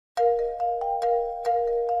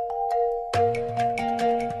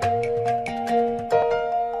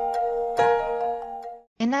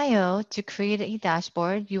to create a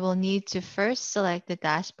dashboard, you will need to first select the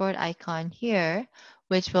dashboard icon here,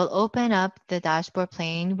 which will open up the dashboard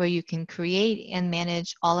pane where you can create and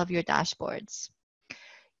manage all of your dashboards.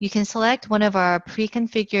 You can select one of our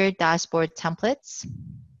pre-configured dashboard templates,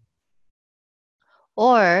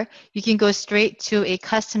 or you can go straight to a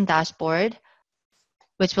custom dashboard,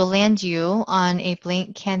 which will land you on a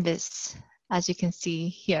blank canvas, as you can see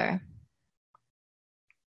here.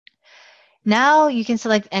 Now you can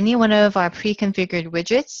select any one of our pre-configured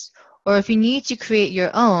widgets, or if you need to create your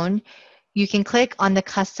own, you can click on the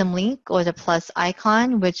custom link or the plus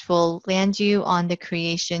icon, which will land you on the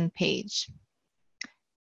creation page.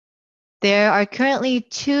 There are currently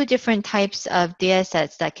two different types of data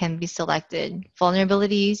sets that can be selected,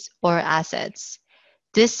 vulnerabilities or assets.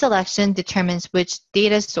 This selection determines which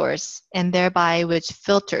data source and thereby which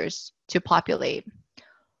filters to populate.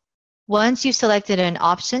 Once you've selected an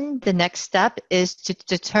option, the next step is to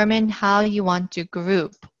determine how you want to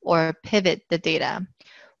group or pivot the data,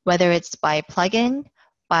 whether it's by plugin,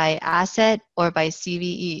 by asset, or by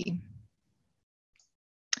CVE.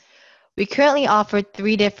 We currently offer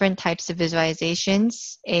 3 different types of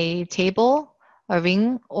visualizations: a table, a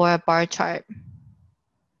ring, or a bar chart.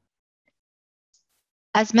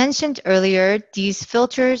 As mentioned earlier, these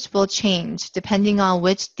filters will change depending on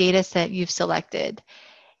which data set you've selected,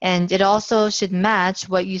 and it also should match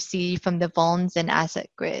what you see from the vulns and asset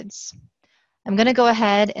grids. I'm going to go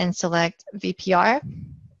ahead and select VPR.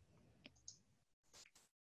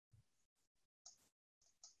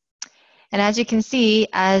 And as you can see,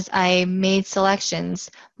 as I made selections,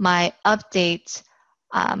 my update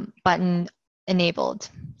button enabled.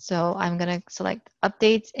 So I'm going to select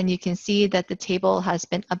updates, and you can see that the table has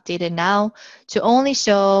been updated now to only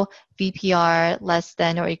show VPR less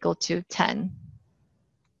than or equal to 10.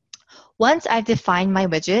 Once I've defined my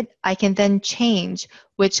widget, I can then change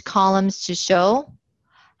which columns to show,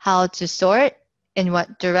 how to sort, in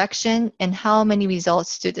what direction, and how many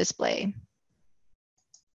results to display.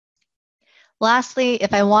 Lastly,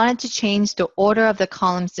 if I wanted to change the order of the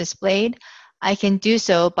columns displayed, I can do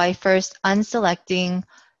so by first unselecting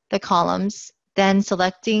the columns, then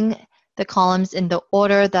selecting the columns in the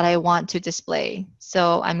order that I want to display.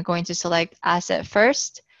 So I'm going to select asset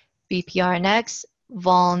first, VPR next,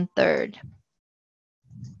 vuln third.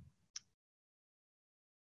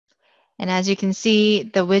 And as you can see,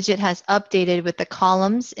 the widget has updated with the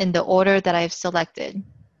columns in the order that I've selected.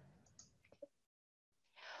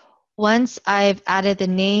 Once I've added the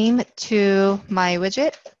name to my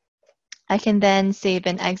widget, I can then save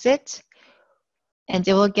and exit, and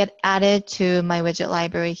it will get added to my widget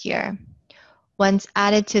library here. Once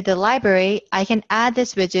added to the library, I can add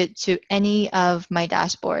this widget to any of my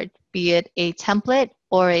dashboard, be it a template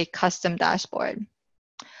or a custom dashboard.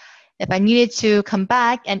 If I needed to come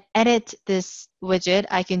back and edit this widget,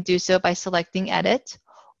 I can do so by selecting Edit.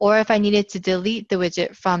 Or if I needed to delete the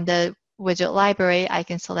widget from the widget library, I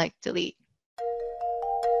can select Delete.